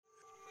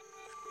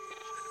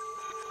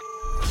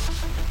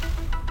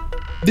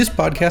This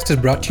podcast is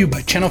brought to you by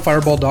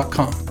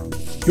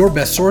ChannelFireball.com, your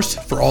best source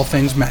for all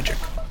things Magic.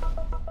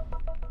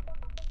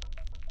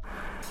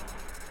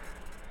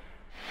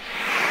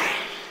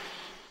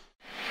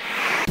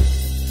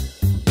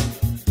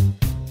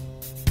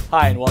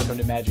 Hi, and welcome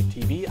to Magic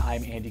TV.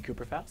 I'm Andy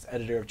Cooper-Faust,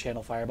 editor of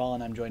Channel Fireball,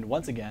 and I'm joined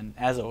once again,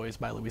 as always,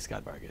 by Luis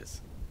Scott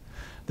Vargas.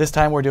 This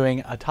time we're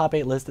doing a top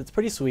 8 list that's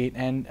pretty sweet,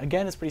 and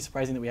again, it's pretty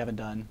surprising that we haven't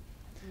done.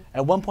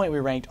 At one point we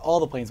ranked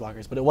all the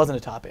Planeswalkers, but it wasn't a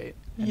top 8.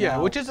 Yeah,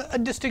 which is a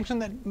distinction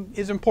that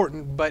is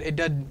important, but it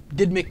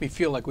did make me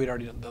feel like we'd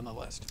already done the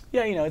list.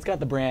 Yeah, you know, it's got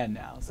the brand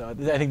now, so I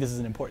think this is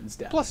an important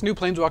step. Plus, new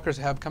Planeswalkers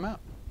have come out.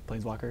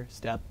 Planeswalker,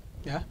 Step.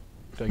 Yeah.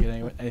 Do I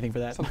get anything for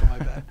that? Something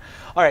like that.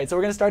 All right, so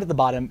we're going to start at the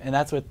bottom, and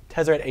that's with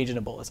Tezzeret, Agent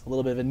of Bolas. A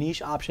little bit of a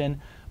niche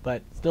option,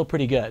 but still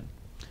pretty good.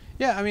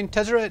 Yeah, I mean,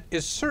 Tezzeret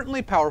is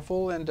certainly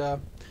powerful and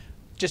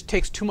just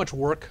takes too much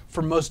work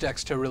for most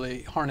decks to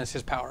really harness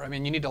his power. I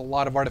mean, you need a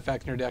lot of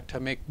artifacts in your deck to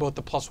make both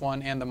the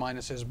 +1 and the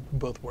minuses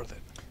both worth it.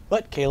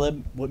 But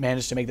Caleb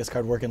managed to make this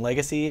card work in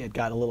Legacy. It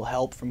got a little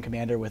help from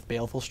Commander with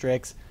Baleful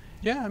Strix.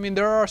 Yeah, I mean,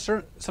 there are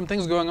some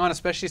things going on,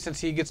 especially since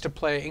he gets to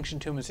play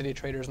Ancient Tomb and City of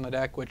Traders in the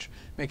deck, which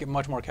make it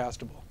much more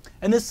castable.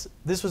 And this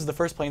was the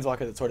first Planeswalker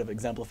that sort of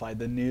exemplified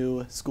the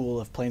new school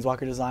of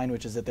Planeswalker design,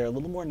 which is that they're a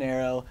little more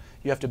narrow.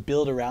 You have to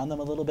build around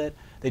them a little bit.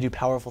 They do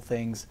powerful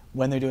things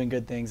when they're doing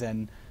good things,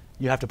 and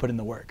you have to put in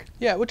the work.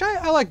 Yeah, which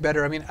I like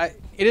better. I mean,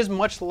 it is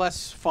much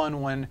less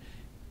fun when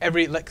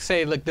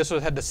say this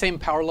had the same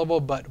power level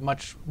but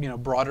much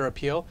broader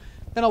appeal.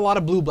 Then a lot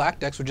of blue-black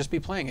decks would just be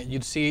playing it.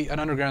 You'd see an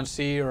Underground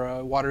Sea or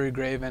a Watery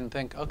Grave and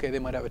think, okay, they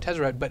might have a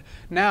Tezzeret. But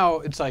now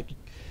it's like,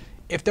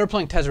 if they're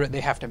playing Tezzeret,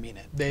 they have to mean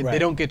it. They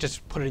don't get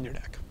just put it in your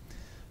deck.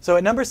 So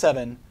at number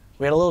 7,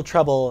 we had a little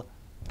trouble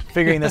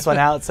figuring this one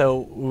out, so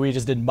we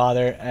just didn't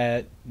bother.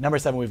 At number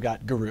 7, we've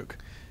got Garruk,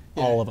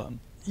 all of them.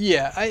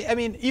 Yeah, I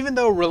mean, even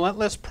though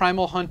Relentless,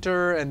 Primal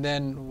Hunter, and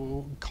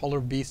then Caller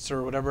of Beasts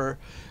or whatever,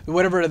 I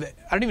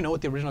don't even know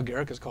what the original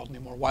Garruk is called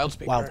anymore.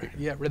 Wildspeaker. Wildspeaker.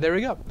 Yeah, there we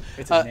go.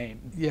 It's his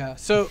name. Yeah,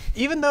 so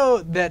even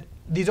though that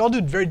these all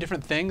do very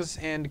different things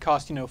and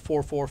cost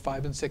 4,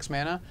 5, and 6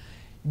 mana,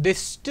 they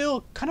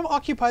still kind of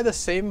occupy the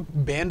same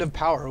band of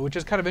power, which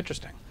is kind of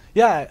interesting.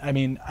 Yeah, I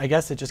mean, I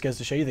guess it just goes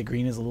to show you that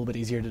green is a little bit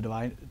easier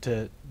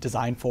to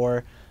design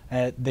for.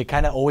 They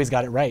kind of always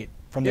got it right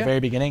from the very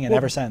beginning and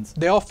ever since.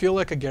 They all feel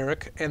like a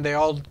Garruk, and they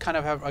all kind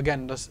of have,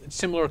 again, this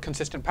similar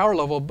consistent power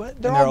level,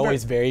 but they're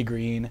always very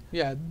green.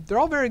 Yeah, they're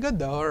all very good,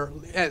 though, or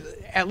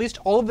at least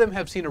all of them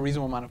have seen a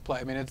reasonable amount of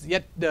play. I mean, it's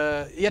yet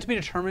to be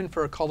determined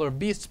for Caller of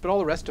Beasts, but all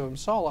the rest of them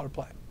saw a lot of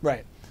play.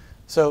 Right.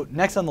 So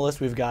next on the list,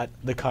 we've got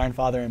the Karn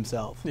Father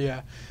himself.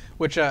 Yeah,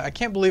 which I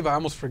can't believe I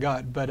almost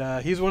forgot,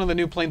 but he's one of the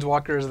new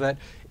Planeswalkers that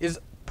is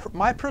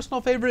my personal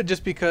favorite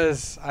just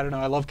because, I don't know,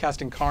 I love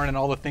casting Karn and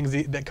all the things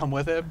that come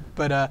with it,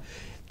 but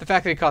the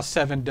fact that he costs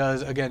 7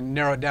 does, again,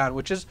 narrow it down,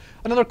 which is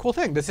another cool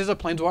thing. This is a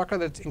Planeswalker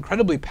that's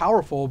incredibly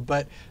powerful,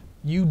 but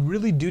you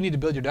really do need to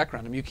build your deck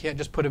around him. You can't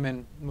just put him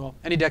in,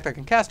 any deck that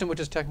can cast him, which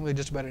is technically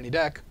just about any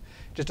deck.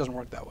 It just doesn't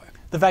work that way.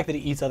 The fact that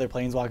he eats other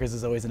Planeswalkers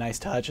is always a nice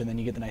touch, and then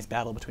you get the nice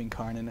battle between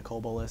Karn and Nicol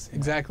Bolas.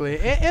 Exactly.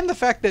 And the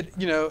fact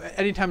that,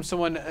 anytime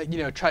someone,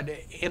 tried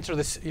to answer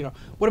this,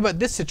 what about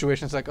this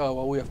situation? It's like, oh,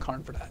 well, we have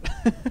Karn for that.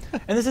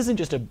 And this isn't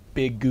just a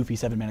big, goofy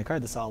 7-mana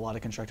card that saw a lot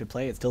of constructed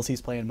play. It still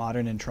sees play in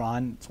Modern and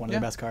Tron. It's one of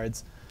the best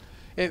cards.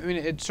 I mean,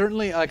 it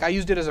certainly, I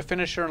used it as a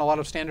finisher in a lot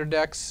of standard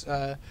decks.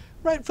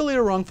 Rightfully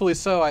or wrongfully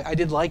so, I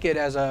did like it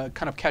as a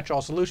kind of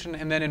catch-all solution,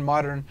 and then in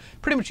Modern,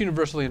 pretty much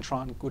universally in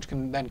Tron, which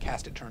can then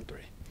cast it turn 3.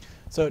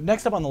 So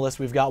next up on the list,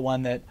 we've got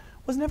one that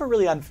was never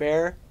really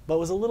unfair, but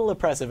was a little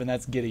oppressive, and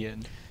that's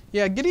Gideon.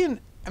 Yeah,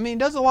 Gideon, I mean,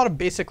 does a lot of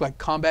basic,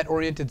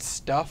 combat-oriented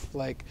stuff.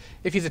 Like,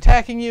 if he's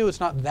attacking you, it's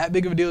not that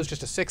big of a deal, it's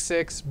just a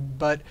 6/6,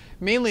 but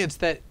mainly it's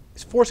that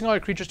it's forcing all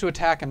your creatures to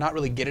attack and not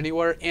really get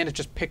anywhere, and it's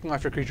just picking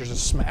off your creatures and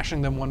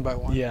smashing them one by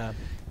one. Yeah.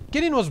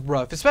 Gideon was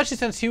rough, especially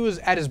since he was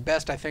at his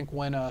best, I think,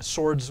 when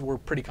swords were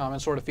pretty common,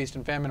 Sword of Feast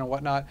and Famine and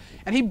whatnot.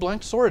 And he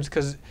blanked swords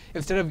because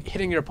instead of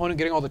hitting your opponent,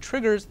 getting all the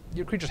triggers,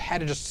 your creatures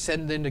had to just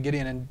send into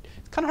Gideon. And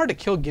it's kind of hard to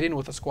kill Gideon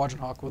with a Squadron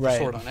Hawk with a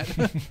sword on it.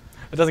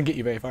 It doesn't get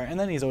you very far. And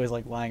then he's always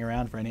lying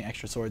around for any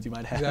extra swords you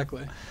might have.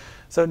 Exactly.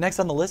 So next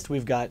on the list,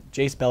 we've got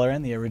Jace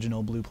Beleren, the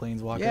original blue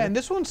Planeswalker. Yeah, and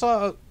this one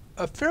saw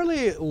a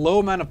fairly low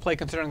amount of play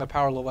considering the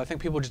power level. I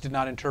think people just did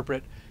not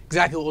interpret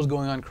exactly what was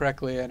going on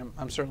correctly, and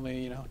I'm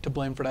certainly to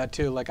blame for that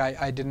too.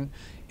 I didn't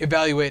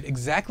evaluate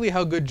exactly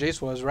how good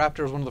Jace was.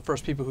 Raptor was one of the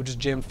first people who just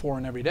jammed 4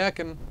 in every deck,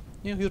 and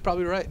he was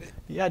probably right.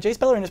 Yeah, Jace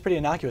Beleren is pretty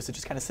innocuous. It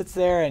just kind of sits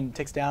there and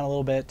ticks down a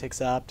little bit,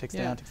 ticks up, ticks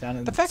down,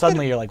 and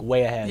suddenly you're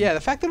way ahead. Yeah, the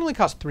fact that it only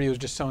cost 3 was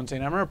just so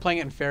insane. I remember playing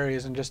it in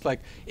Fairies, and just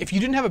if you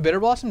didn't have a Bitter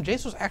Blossom,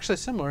 Jace was actually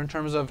similar in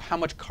terms of how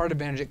much card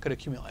advantage it could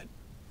accumulate.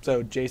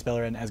 So Jace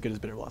Beleren as good as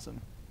Bitter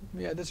Blossom.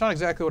 Yeah, that's not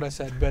exactly what I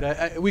said,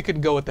 but we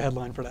could go with the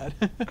headline for that.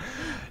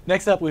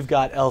 Next up, we've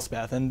got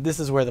Elspeth, and this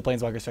is where the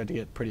Planeswalkers start to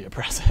get pretty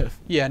oppressive.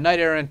 Yeah, Knight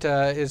Errant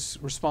is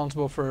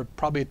responsible for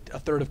probably a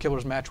third of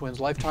Killer's match wins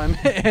lifetime,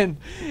 and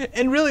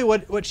really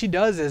what she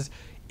does is,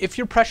 if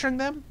you're pressuring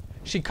them,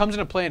 she comes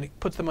into play and it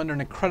puts them under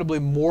an incredibly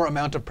more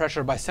amount of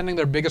pressure by sending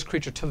their biggest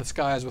creature to the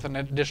skies with an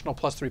additional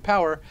 +3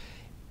 power.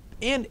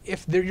 And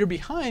if you're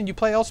behind, you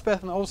play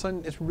Elspeth, and all of a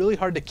sudden it's really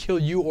hard to kill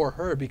you or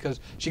her because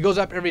she goes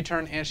up every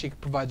turn and she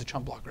provides a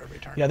chump blocker every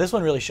turn. Yeah, this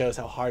one really shows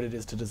how hard it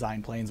is to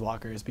design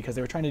Planeswalkers because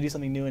they were trying to do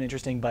something new and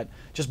interesting, but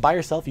just by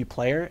herself you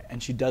play her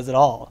and she does it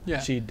all. Yeah.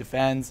 She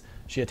defends,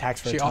 she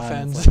attacks for She a ton.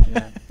 offends. Like,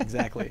 yeah,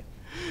 exactly.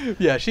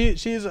 Yeah,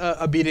 she's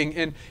a beating,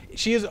 and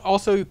she is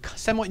also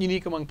somewhat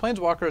unique among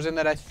Planeswalkers in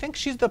that I think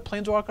she's the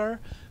Planeswalker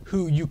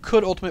who you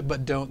could ultimate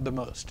but don't the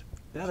most.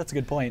 Yeah, that's a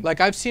good point. Like,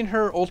 I've seen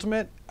her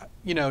ultimate,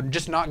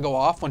 just not go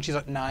off when she's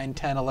at 9,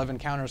 10, 11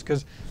 counters,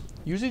 because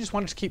usually just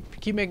want to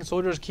keep making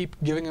soldiers, keep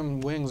giving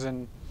them wings,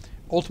 and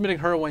ultimating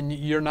her when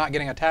you're not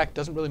getting attacked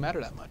doesn't really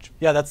matter that much.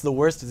 Yeah, that's the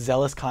worst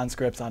Zealous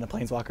conscripts on a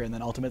Planeswalker and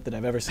then ultimate that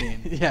I've ever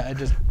seen. Yeah,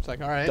 it's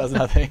like, all right. Does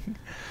nothing.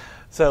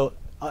 So,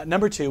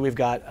 number 2, we've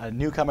got a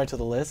newcomer to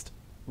the list.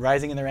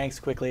 Rising in the ranks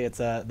quickly, it's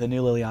the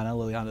new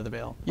Liliana the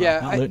Veil. Well, Yeah,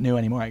 not new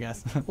anymore, I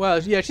guess.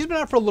 Well, yeah, she's been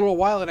out for a little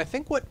while, and I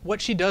think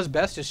what she does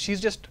best is she's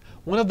just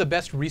one of the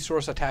best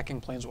resource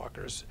attacking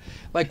Planeswalkers.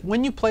 Like,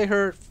 when you play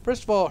her,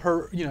 first of all,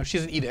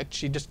 she's an edict.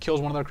 She just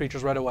kills one of their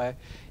creatures right away.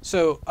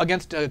 So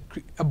against a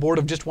board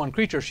of just one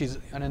creature, she's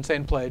an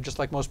insane play, just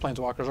like most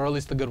Planeswalkers, or at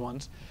least the good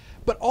ones.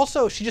 But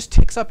also, she just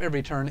ticks up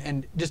every turn,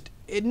 and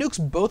it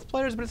nukes both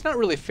players, but it's not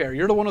really fair.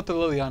 You're the one with the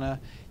Liliana.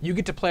 You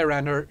get to play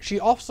around her. She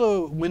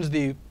also wins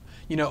the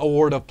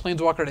award of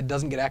Planeswalker that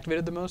doesn't get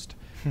activated the most.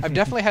 I've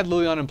definitely had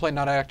Liliana in play,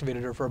 not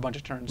activated her for a bunch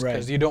of turns,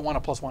 because you don't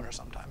want to +1 her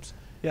sometimes.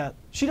 Yeah,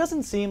 she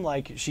doesn't seem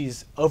like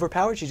she's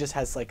overpowered. She just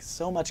has like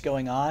so much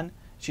going on.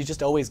 She's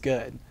just always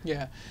good.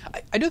 Yeah,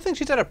 I do think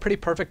she's at a pretty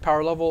perfect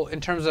power level in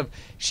terms of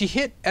she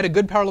hit at a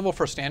good power level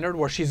for Standard,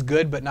 where she's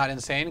good but not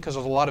insane, because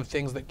there's a lot of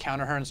things that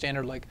counter her in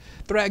Standard, like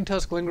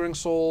Thragtusk, Lingering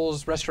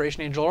Souls,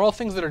 Restoration Angel, are all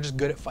things that are just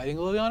good at fighting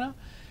Liliana.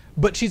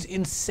 But she's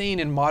insane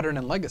in Modern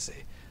and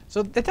Legacy.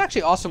 So it's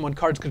actually awesome when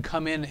cards could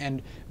come in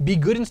and be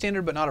good in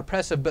Standard but not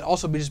oppressive, but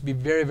also just be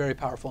very, very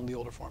powerful in the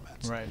older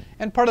formats. Right.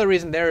 And part of the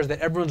reason there is that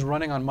everyone's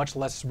running on much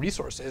less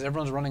resources.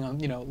 Everyone's running on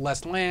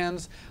less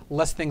lands,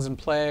 less things in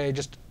play,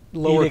 just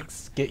lower.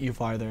 Edicts get you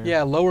farther.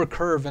 Yeah, lower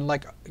curve, and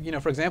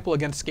for example,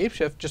 against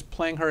Scapeshift, just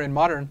playing her in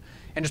Modern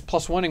and just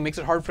 +1ing makes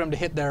it hard for them to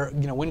hit their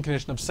win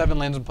condition of 7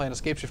 lands and playing a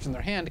Scapeshift in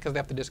their hand because they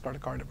have to discard a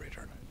card every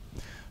turn.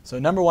 So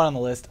number 1 on the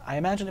list. I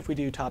imagine if we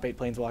do top 8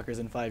 Planeswalkers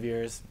in 5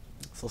 years,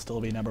 this will still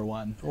be number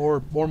 1.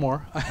 Or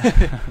more.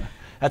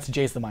 That's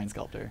Jace the Mind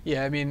Sculptor.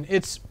 Yeah, I mean,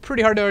 it's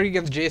pretty hard to argue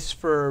against Jace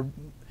for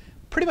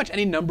pretty much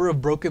any number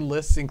of broken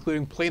lists,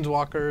 including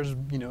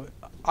Planeswalkers,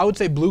 I would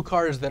say blue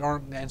cards that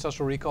aren't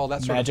Ancestral Recall,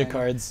 that sort Magic of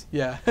thing. cards.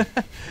 Yeah.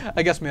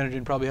 I guess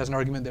Managing probably has an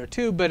argument there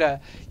too.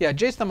 But yeah,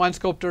 Jace the Mind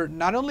Sculptor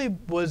not only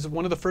was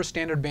one of the first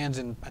Standard bans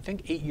in, I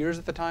think, 8 years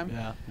at the time,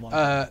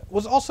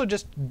 was also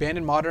just banned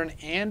in Modern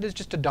and is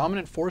just a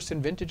dominant force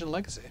in Vintage and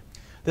Legacy.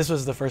 This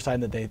was the first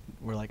time that they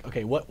were like,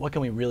 okay, what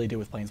can we really do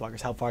with Planeswalkers?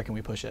 How far can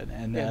we push it?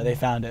 And they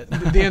found it.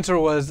 The answer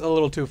was a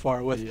little too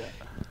far.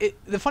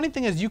 The funny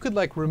thing is, you could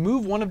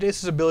remove one of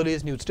Jace's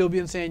abilities and he would still be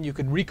insane. You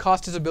could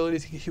recost his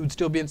abilities, he would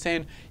still be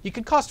insane. You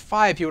could cost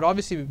 5, he would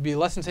obviously be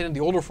less insane in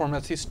the older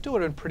formats. He still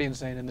would have been pretty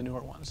insane in the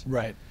newer ones.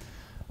 Right.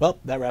 Well,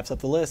 that wraps up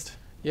the list.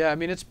 Yeah, I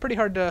mean, it's pretty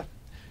hard to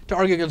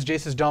argue against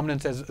Jace's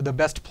dominance as the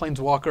best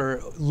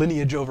Planeswalker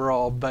lineage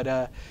overall, but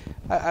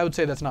I would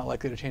say that's not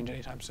likely to change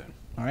anytime soon.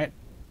 All right.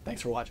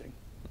 Thanks for watching.